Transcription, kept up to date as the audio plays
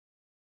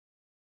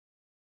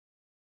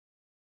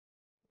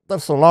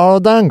That's a lot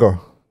of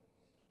dango.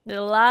 A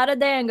lot of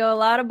dango, a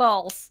lot of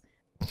balls.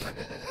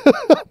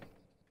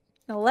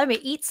 Now let me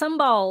eat some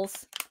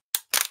balls.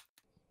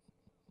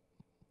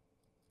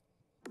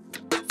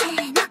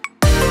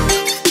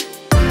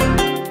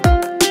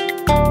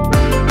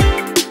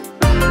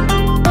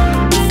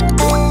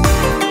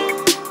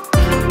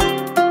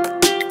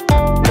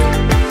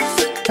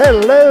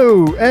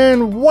 Hello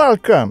and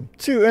welcome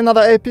to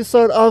another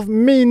episode of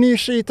Mini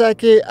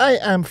Shiitake. I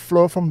am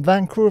Flo from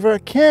Vancouver,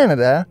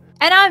 Canada.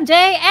 And I'm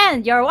Jay,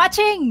 and you're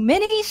watching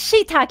Mini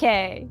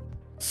Shiitake.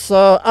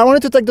 So I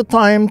wanted to take the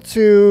time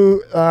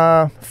to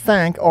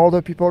thank all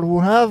the people who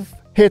have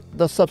hit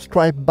the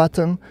subscribe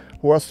button,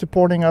 who are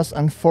supporting us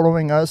and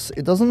following us.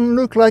 It doesn't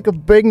look like a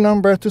big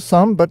number to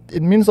some, but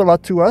it means a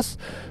lot to us.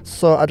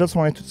 So I just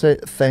wanted to say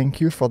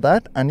thank you for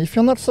that. And if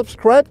you're not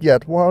subscribed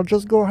yet, well,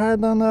 just go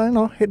ahead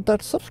and hit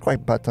that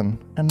subscribe button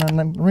and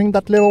then ring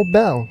that little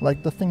bell,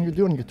 like the thing you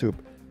do on YouTube.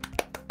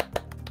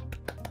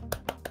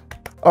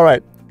 All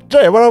right,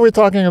 Jay, what are we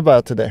talking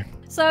about today?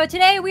 So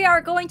today we are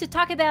going to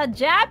talk about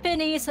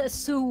Japanese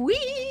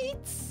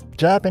sweets.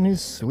 Japanese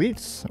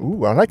sweets?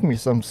 Ooh, I like me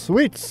some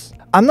sweets.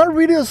 I'm not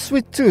really a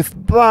sweet tooth,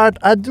 but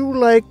I do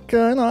like,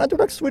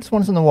 sweets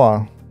once in a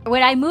while.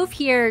 When I moved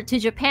here to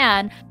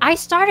Japan, I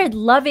started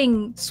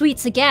loving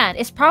sweets again.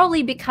 It's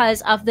probably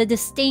because of the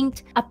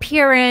distinct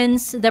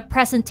appearance, the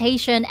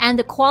presentation, and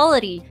the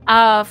quality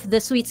of the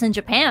sweets in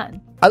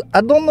Japan.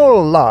 I don't know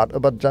a lot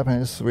about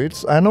Japanese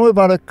sweets. I know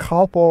about a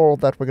couple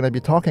that we're going to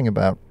be talking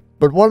about.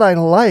 But what I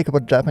like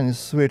about Japanese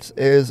sweets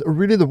is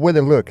really the way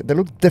they look. They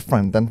look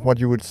different than what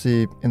you would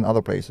see in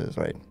other places,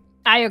 right?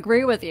 I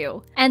agree with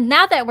you. And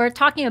now that we're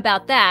talking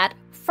about that,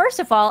 first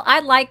of all,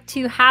 I'd like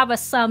to have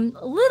some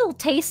little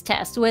taste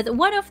test with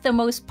one of the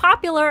most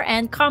popular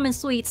and common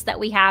sweets that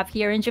we have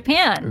here in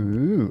Japan.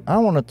 Ooh, I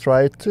want to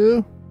try it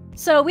too.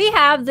 So we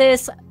have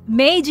this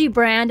Meiji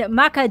brand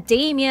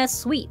macadamia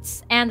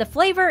sweets, and the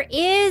flavor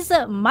is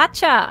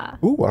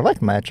matcha. Ooh, I like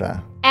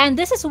matcha. And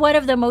this is one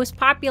of the most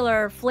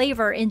popular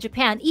flavor in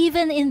Japan,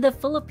 even in the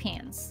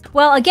Philippines.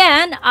 Well,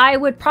 again, I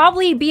would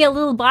probably be a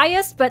little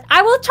biased, but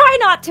I will try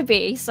not to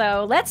be.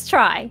 So let's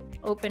try.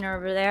 Open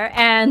over there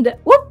and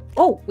whoop!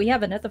 Oh, we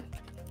have another.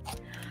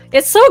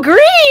 It's so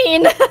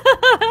green!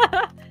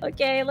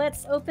 Okay,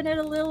 let's open it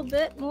a little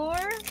bit more.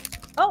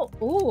 Oh,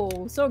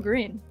 ooh, so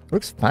green.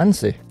 Looks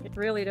fancy. It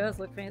really does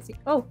look fancy.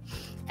 Oh,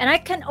 and I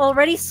can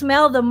already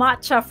smell the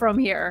matcha from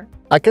here.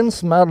 I can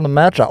smell the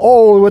matcha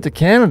all the way to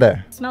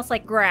Canada. It smells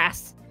like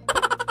grass.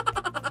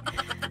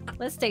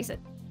 Let's taste it.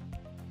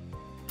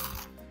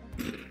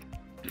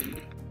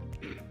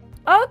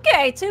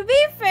 Okay, to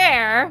be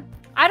fair,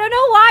 I don't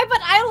know why, but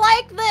I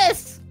like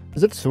this.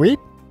 Is it sweet?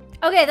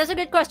 Okay, that's a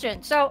good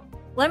question. So,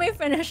 let me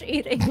finish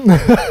eating.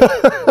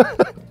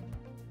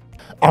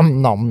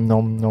 Nom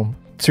nom nom.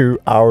 2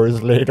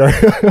 hours later.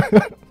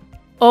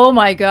 Oh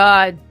my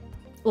god.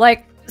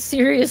 Like,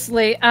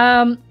 seriously,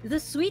 the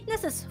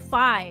sweetness is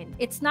fine.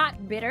 It's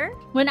not bitter.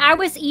 When I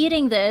was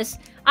eating this,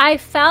 I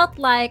felt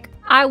like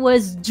I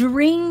was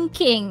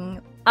drinking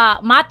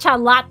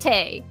matcha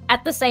latte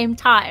at the same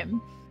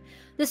time.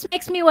 This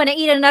makes me want to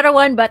eat another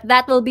one, but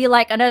that will be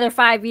like another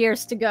 5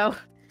 years to go.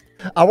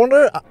 I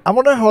wonder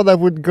how that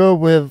would go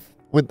with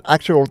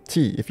actual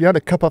tea. If you had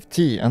a cup of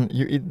tea and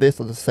you eat this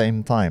at the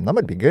same time, that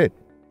might be good.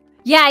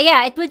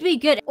 Yeah, it would be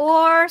good.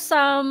 Or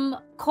some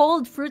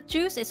cold fruit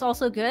juice is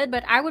also good,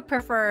 but I would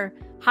prefer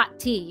hot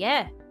tea,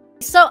 yeah.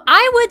 So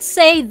I would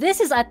say this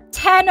is a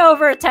 10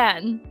 over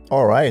 10.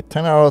 All right,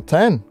 10 out of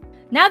 10.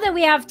 Now that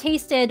we have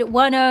tasted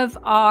one of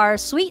our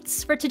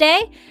sweets for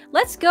today,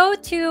 let's go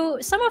to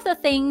some of the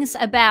things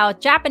about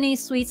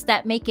Japanese sweets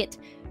that make it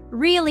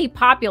really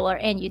popular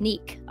and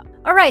unique.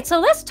 All right, so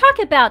let's talk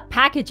about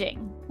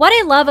packaging. What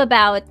I love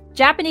about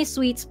Japanese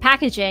sweets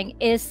packaging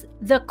is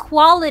the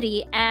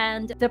quality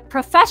and the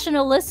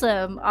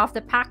professionalism of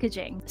the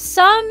packaging.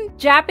 Some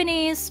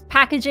Japanese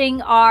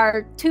packaging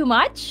are too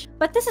much,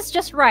 but this is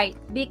just right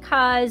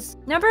because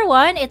number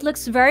one, it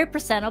looks very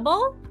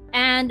presentable,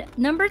 and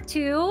number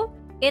two,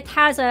 it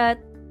has a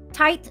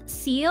tight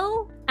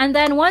seal, and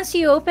then once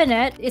you open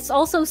it, it's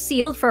also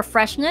sealed for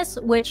freshness,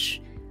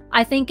 which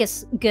I think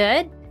is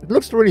good. It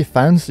looks really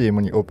fancy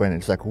when you open it.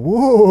 It's like,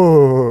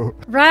 whoa.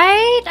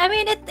 Right? I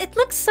mean, it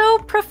looks so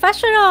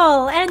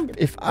professional. And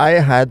if I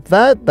had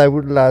that, that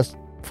would last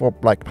for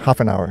like half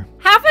an hour.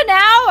 Half an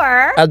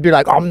hour? I'd be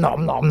like, nom,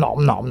 nom, nom,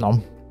 nom,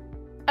 nom.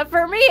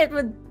 For me, it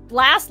would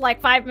last like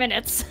 5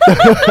 minutes.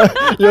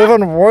 You're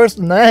even worse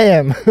than I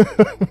am.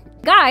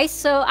 Guys,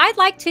 so I'd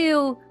like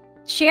to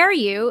share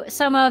you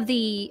some of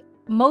the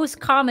most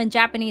common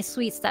Japanese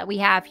sweets that we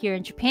have here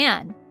in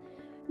Japan.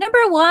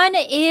 Number one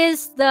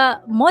is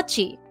the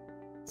mochi.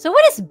 So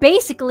what is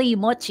basically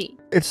mochi?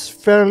 It's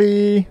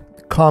fairly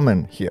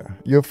common here.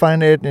 You'll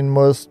find it in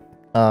most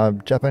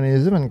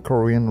Japanese, even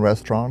Korean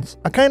restaurants.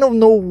 I kind of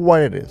know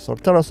what it is, so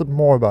tell us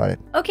more about it.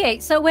 Okay,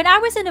 so when I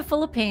was in the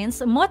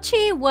Philippines,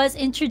 mochi was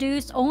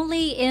introduced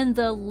only in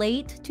the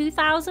late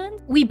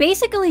 2000s. We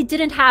basically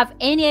didn't have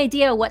any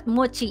idea what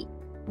mochi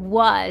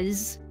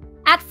was.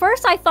 At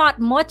first, I thought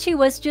mochi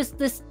was just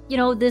this,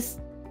 this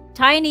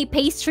tiny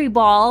pastry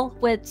ball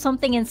with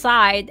something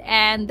inside,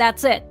 and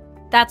that's it.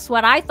 That's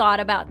what I thought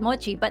about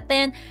mochi. But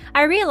then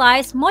I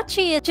realized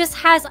mochi just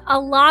has a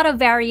lot of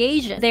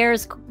variation.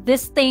 There's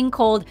this thing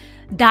called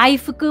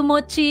daifuku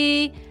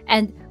mochi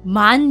and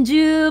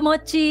manju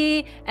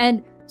mochi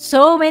and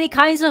so many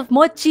kinds of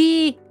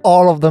mochi.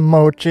 All of the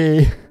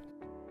mochi.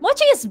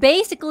 Mochi is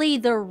basically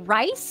the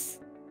rice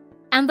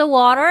and the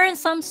water and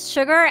some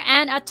sugar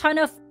and a ton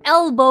of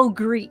elbow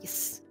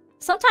grease.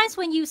 Sometimes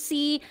when you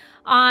see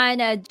on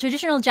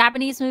traditional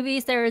Japanese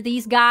movies, there are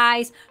these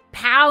guys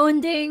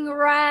pounding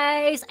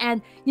rice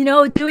and,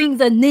 doing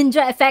the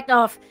ninja effect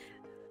of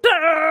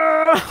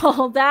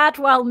all that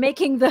while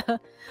making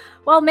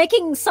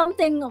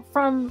something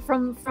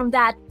from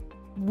that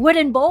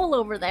wooden bowl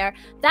over there.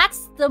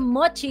 That's the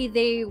mochi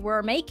they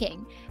were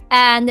making.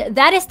 And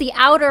that is the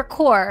outer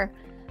core.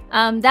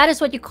 That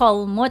is what you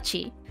call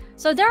mochi.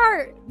 So there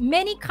are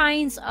many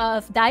kinds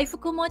of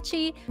daifuku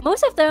mochi.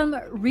 Most of them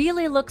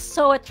really look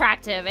so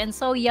attractive and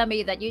so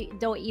yummy that you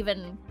don't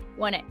even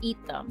want to eat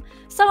them.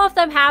 Some of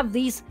them have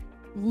these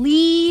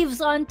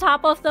leaves on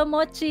top of the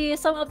mochi.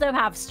 Some of them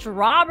have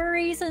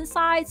strawberries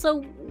inside.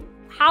 So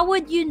how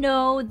would you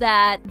know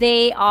that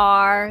they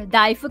are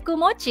daifuku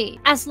mochi?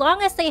 As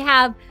long as they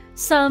have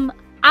some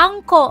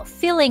anko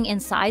filling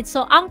inside.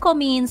 So anko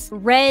means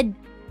red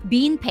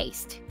bean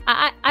paste.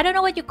 I don't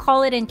know what you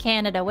call it in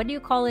Canada. What do you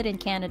call it in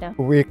Canada?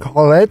 We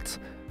call it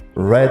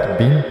red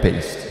bean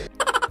paste.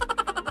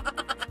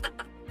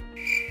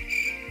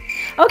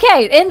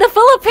 Okay, in the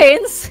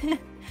Philippines,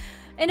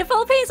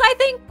 I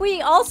think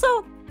we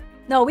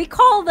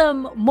call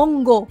them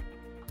mongo.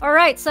 All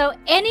right, so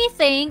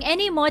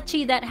any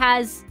mochi that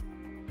has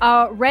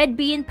red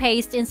bean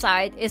paste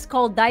inside is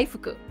called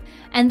daifuku.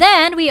 And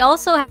then we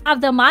also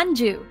have the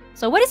manju.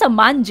 So what is a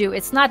manju?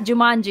 It's not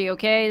Jumanji,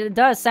 okay? It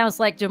does sound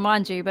like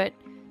Jumanji, but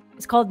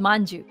it's called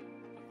manju.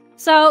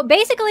 So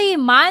basically,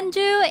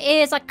 manju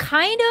is a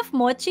kind of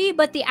mochi,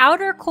 but the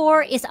outer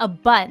core is a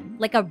bun,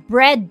 like a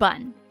bread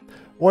bun.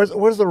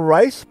 Where's the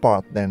rice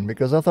part then?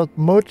 Because I thought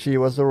mochi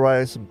was the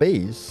rice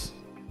base.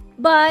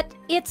 But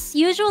it's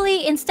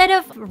usually, instead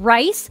of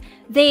rice,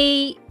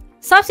 they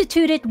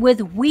substitute it with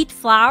wheat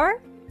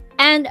flour.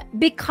 And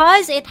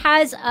because it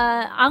has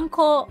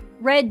anko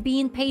red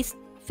bean paste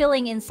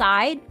filling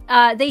inside,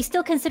 they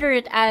still consider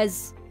it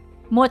as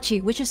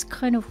mochi, which is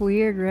kind of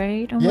weird,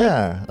 right?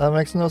 That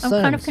makes no sense.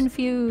 I'm kind of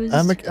confused.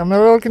 I'm a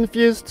little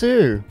confused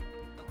too.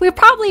 We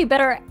probably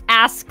better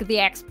ask the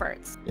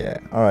experts. Yeah.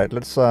 All right.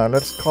 Let's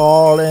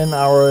call in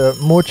our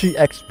mochi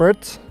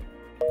expert.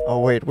 Oh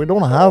wait, we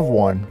don't have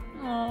one.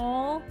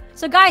 Oh.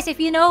 So guys, if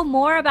you know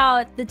more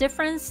about the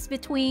difference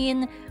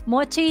between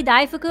mochi,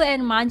 daifuku,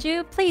 and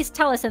manju, please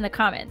tell us in the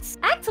comments.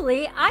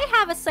 Actually, I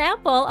have a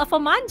sample of a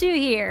manju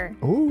here.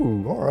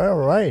 Ooh. All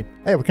right.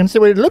 Hey, we can see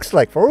what it looks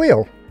like for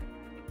real.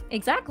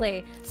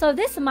 Exactly. So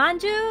this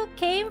manju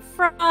came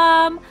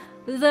from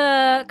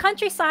the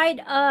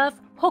countryside of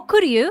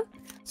Hokuryu.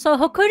 So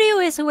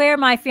Hokuryu is where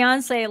my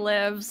fiance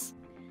lives.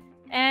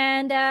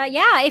 And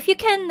if you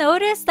can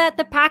notice that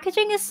the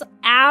packaging is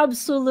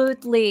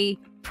absolutely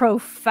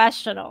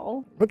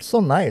professional. Looks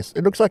so nice.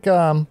 It looks like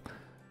a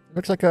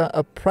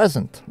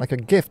present, like a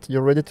gift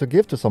you're ready to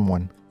give to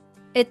someone.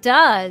 It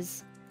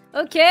does.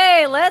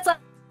 Okay, let's.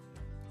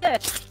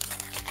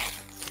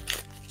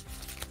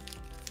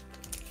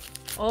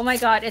 Oh my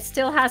god, it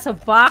still has a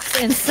box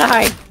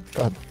inside.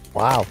 God,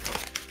 wow.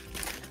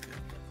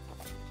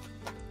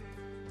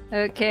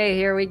 Okay,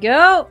 here we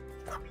go.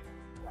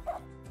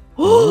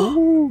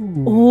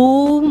 Ooh.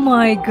 Oh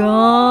my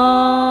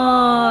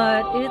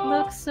god. It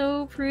looks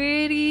so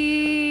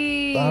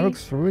pretty. That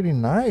looks really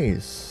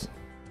nice.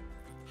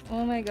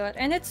 Oh my god.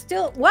 And it's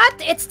still... What?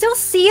 It's still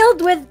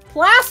sealed with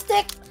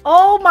plastic?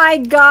 Oh my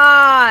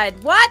god.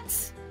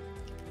 What?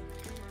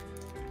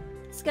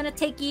 It's gonna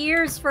take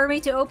years for me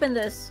to open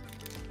this.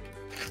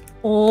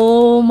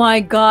 Oh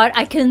my god,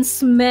 I can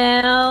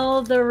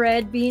smell the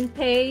red bean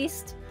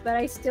paste, but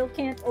I still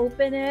can't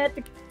open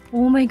it.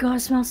 Oh my god,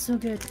 it smells so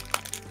good.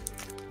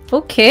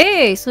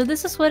 Okay, so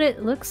this is what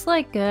it looks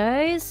like,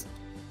 guys.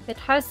 It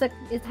has the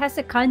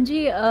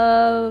kanji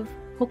of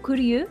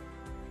Hokuryu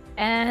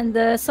and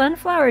the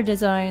sunflower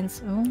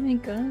designs. Oh my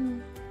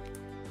god.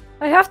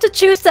 I have to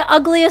choose the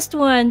ugliest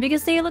one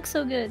because they look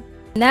so good.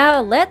 Now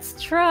let's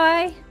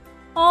try.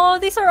 Oh,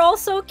 these are all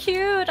so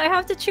cute. I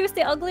have to choose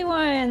the ugly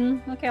one.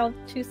 Okay, I'll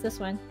choose this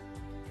one.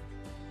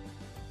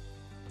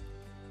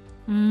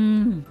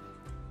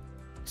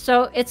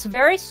 So it's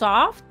very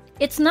soft.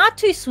 It's not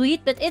too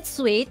sweet, but it's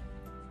sweet.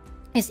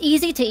 It's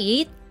easy to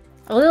eat.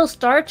 A little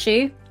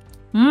starchy.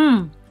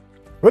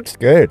 Looks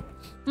good.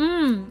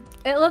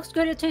 It looks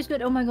good. It tastes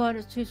good. Oh my god,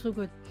 it tastes so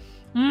good.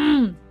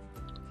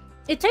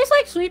 It tastes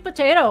like sweet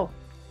potato.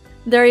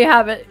 There you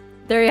have it.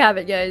 There you have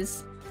it,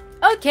 guys.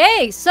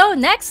 Okay, so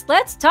next,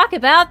 let's talk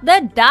about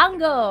the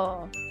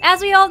dango.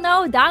 As we all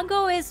know,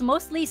 dango is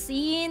mostly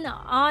seen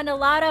on a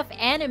lot of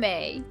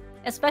anime,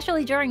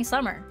 especially during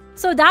summer.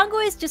 So dango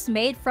is just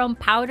made from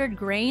powdered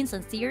grains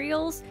and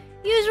cereals,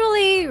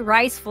 usually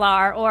rice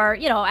flour or,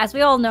 as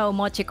we all know,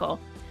 mochiko.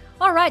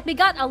 All right, we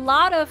got a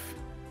lot of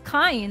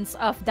kinds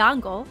of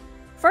dango.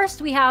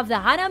 First, we have the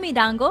hanami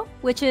dango,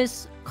 which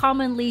is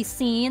commonly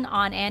seen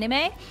on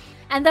anime.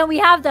 And then we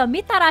have the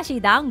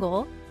mitarashi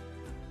dango.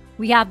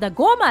 We have the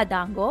goma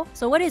dango.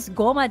 So what is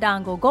goma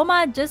dango?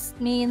 Goma just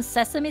means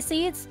sesame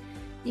seeds.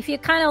 If you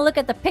kind of look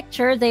at the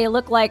picture, they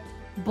look like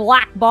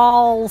black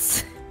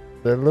balls.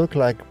 They look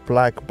like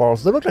black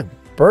balls. They look like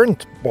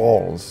burnt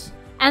balls.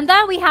 And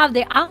then we have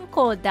the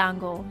anko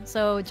dango.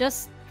 So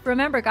just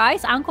remember,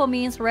 guys, anko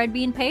means red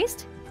bean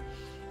paste.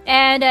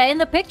 And in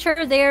the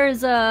picture,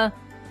 there's a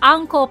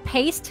anko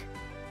paste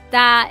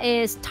that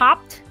is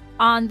topped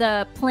on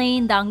the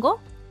plain dango.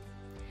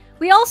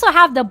 We also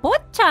have the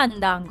bochan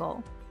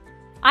dango.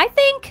 I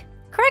think,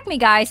 correct me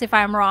guys if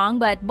I'm wrong,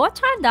 but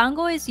bochan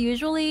dango is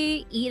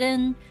usually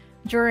eaten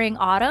during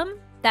autumn.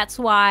 That's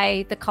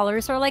why the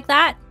colors are like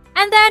that.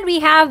 And then we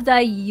have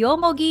the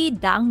yomogi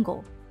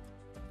dango.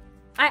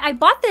 I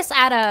bought this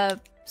at a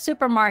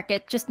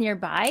supermarket just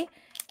nearby.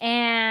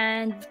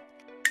 And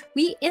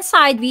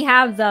inside we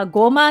have the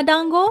goma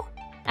dango.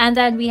 And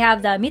then we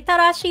have the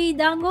mitarashi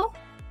dango.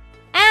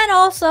 And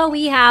also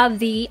we have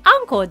the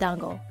anko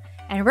dango.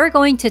 And we're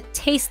going to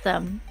taste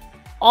them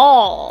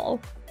all.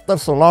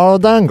 That's a lot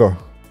of dango.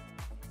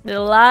 A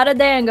lot of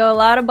dango, a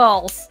lot of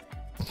balls.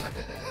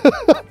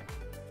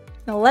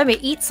 Now let me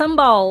eat some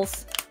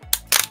balls.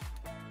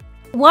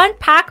 One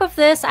pack of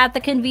this at the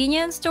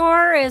convenience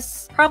store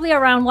is probably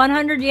around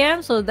 100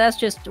 yen, so that's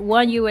just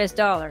 $1 US.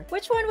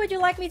 Which one would you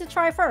like me to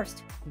try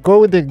first? Go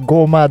with the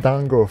goma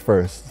dango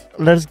first.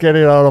 Let's get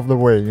it out of the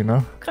way, you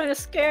know? Kind of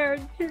scared.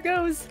 Here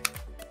goes.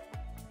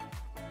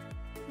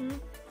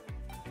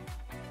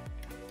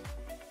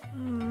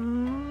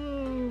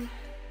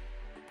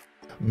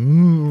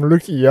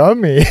 Looks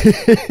yummy.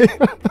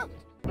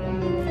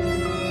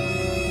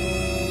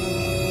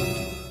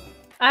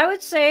 I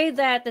would say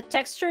that the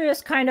texture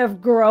is kind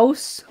of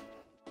gross.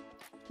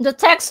 The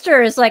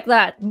texture is like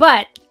that,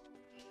 but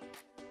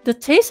the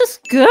taste is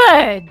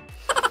good.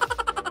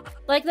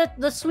 Like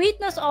the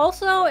sweetness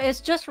also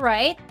is just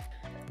right.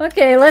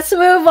 Okay, let's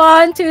move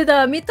on to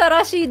the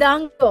mitarashi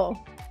dango.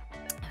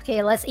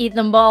 Okay, let's eat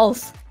them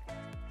balls.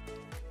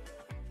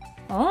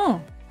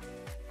 Oh.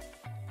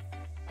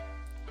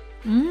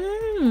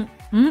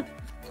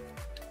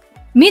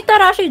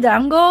 Mitarashi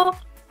dango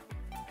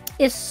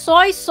is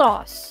soy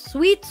sauce,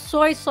 sweet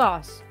soy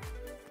sauce.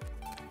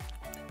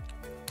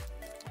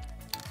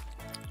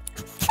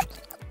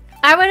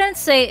 I wouldn't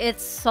say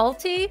it's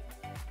salty,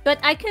 but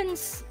I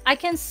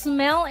can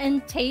smell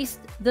and taste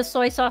the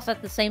soy sauce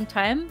at the same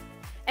time.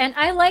 And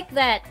I like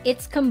that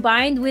it's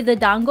combined with the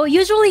dango.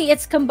 Usually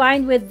it's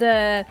combined with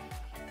the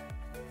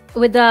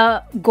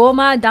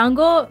goma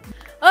dango.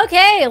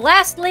 Okay,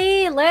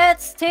 lastly,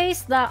 let's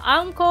taste the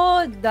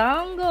anko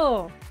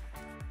dango.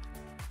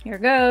 Here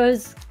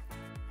goes.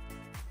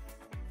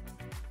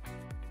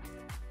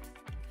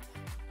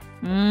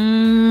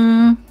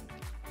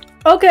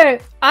 Okay,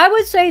 I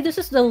would say this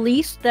is the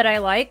least that I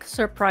like,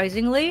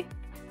 surprisingly,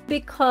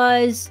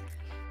 because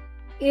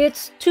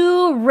it's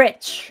too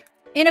rich.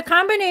 In a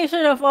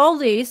combination of all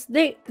these,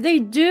 they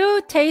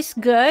do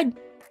taste good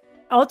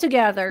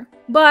altogether.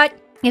 But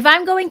if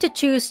I'm going to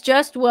choose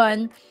just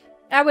one,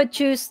 I would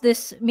choose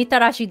this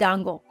mitarashi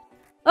dango.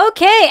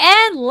 Okay,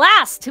 and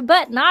last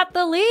but not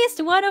the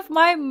least, one of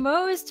my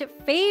most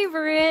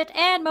favorite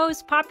and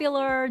most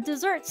popular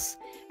desserts,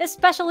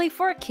 especially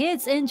for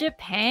kids in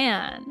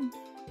Japan.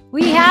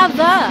 We have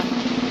the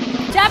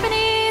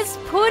Japanese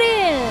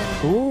pudding.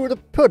 Ooh, the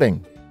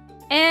pudding.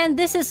 And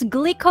this is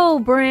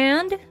Glico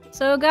brand.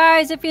 So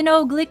guys, if you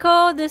know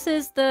Glico, this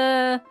is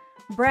the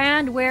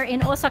brand where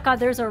in Osaka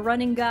there's a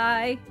running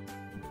guy.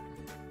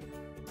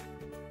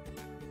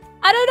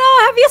 I don't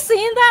know, have you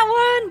seen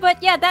that one?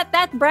 But yeah,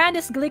 that brand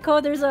is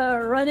Glico. There's a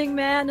running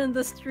man in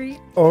the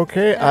street.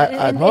 Okay,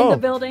 in the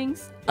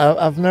buildings.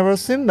 I've never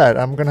seen that.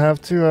 I'm gonna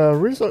have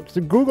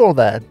to Google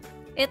that.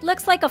 It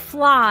looks like a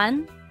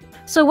flan.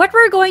 So what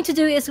we're going to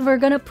do is we're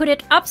gonna put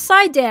it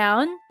upside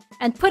down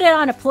and put it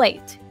on a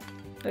plate.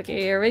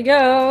 Okay, here we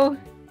go.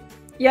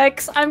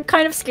 Yikes, I'm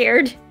kind of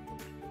scared.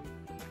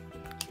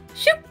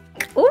 Shoot!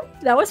 Oh,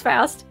 that was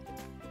fast.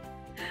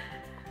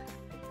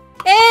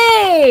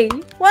 Hey!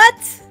 What?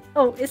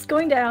 Oh, it's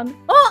going down.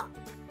 Oh!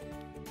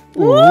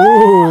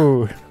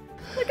 Ooh!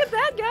 Look at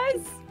that,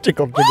 guys!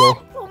 Tickle,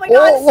 tickle. Oh my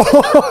god!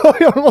 Oh,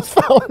 you almost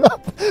fell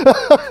up.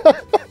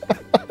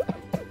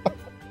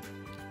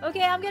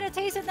 Okay, I'm gonna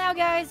taste it now,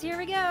 guys. Here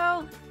we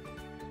go.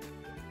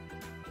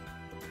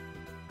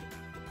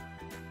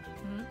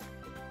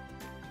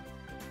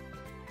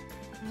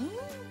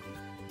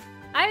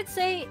 I would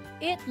say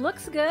it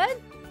looks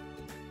good.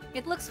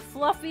 It looks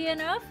fluffy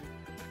enough.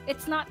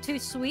 It's not too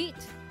sweet.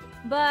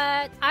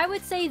 But I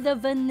would say the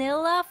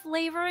vanilla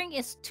flavoring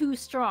is too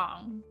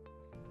strong.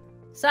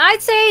 So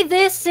I'd say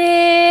this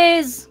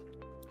is...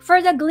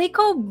 For the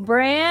Glico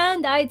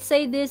brand, I'd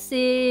say this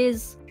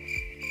is...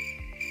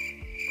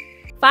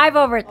 5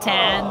 over 10.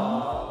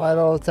 5 out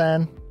of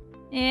 10.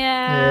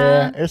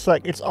 Yeah. Yeah,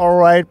 it's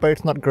alright, but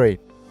it's not great.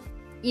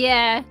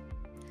 Yeah.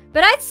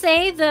 But I'd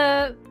say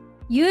the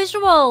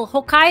usual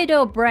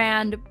Hokkaido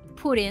brand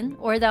pudding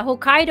or the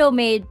Hokkaido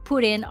made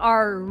pudding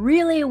are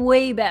really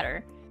way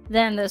better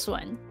than this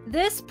one.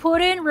 This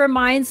pudding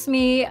reminds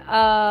me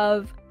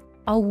of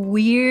a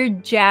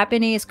weird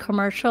Japanese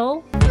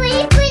commercial.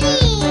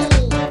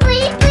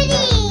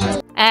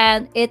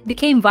 And it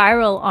became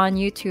viral on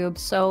YouTube.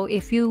 So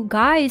if you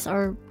guys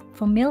are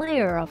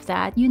familiar of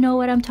that, you know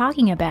what I'm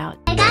talking about.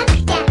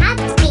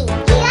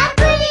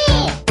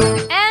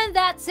 And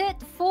that's it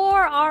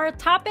for our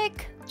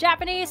topic,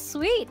 Japanese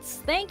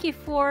sweets. Thank you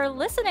for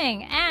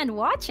listening and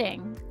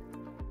watching.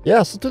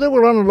 Yeah, so today we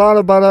learned a lot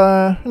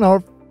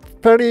about,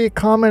 fairly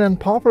common and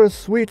popular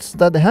sweets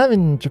that they have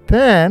in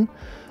Japan.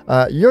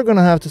 You're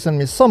gonna have to send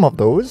me some of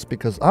those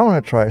because I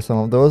want to try some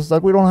of those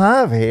that we don't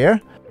have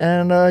here.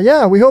 And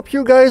yeah, we hope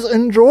you guys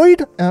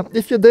enjoyed.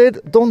 If you did,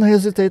 don't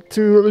hesitate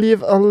to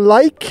leave a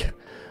like.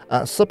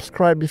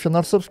 Subscribe if you're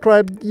not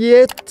subscribed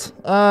yet.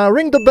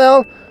 Ring the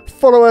bell.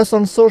 Follow us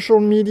on social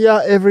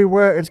media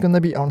everywhere. It's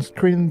gonna be on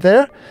screen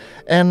there.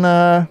 And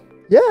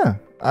yeah,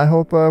 I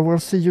hope we'll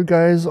see you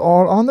guys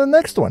all on the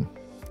next one.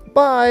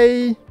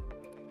 Bye.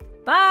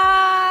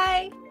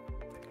 Bye.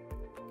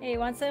 Hey, you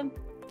want some?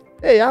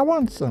 Hey, I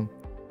want some.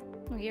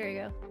 Oh, here you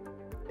go.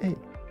 Hey.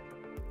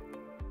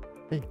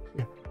 Hey,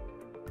 yeah.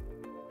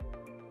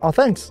 Oh,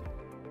 thanks.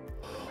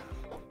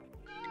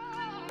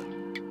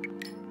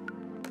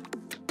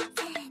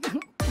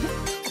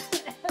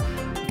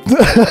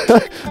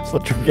 That's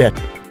what you get.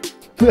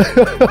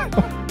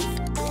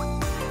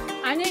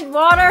 I need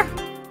water.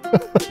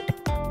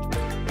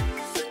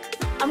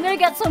 I'm gonna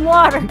get some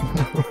water.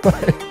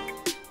 Right.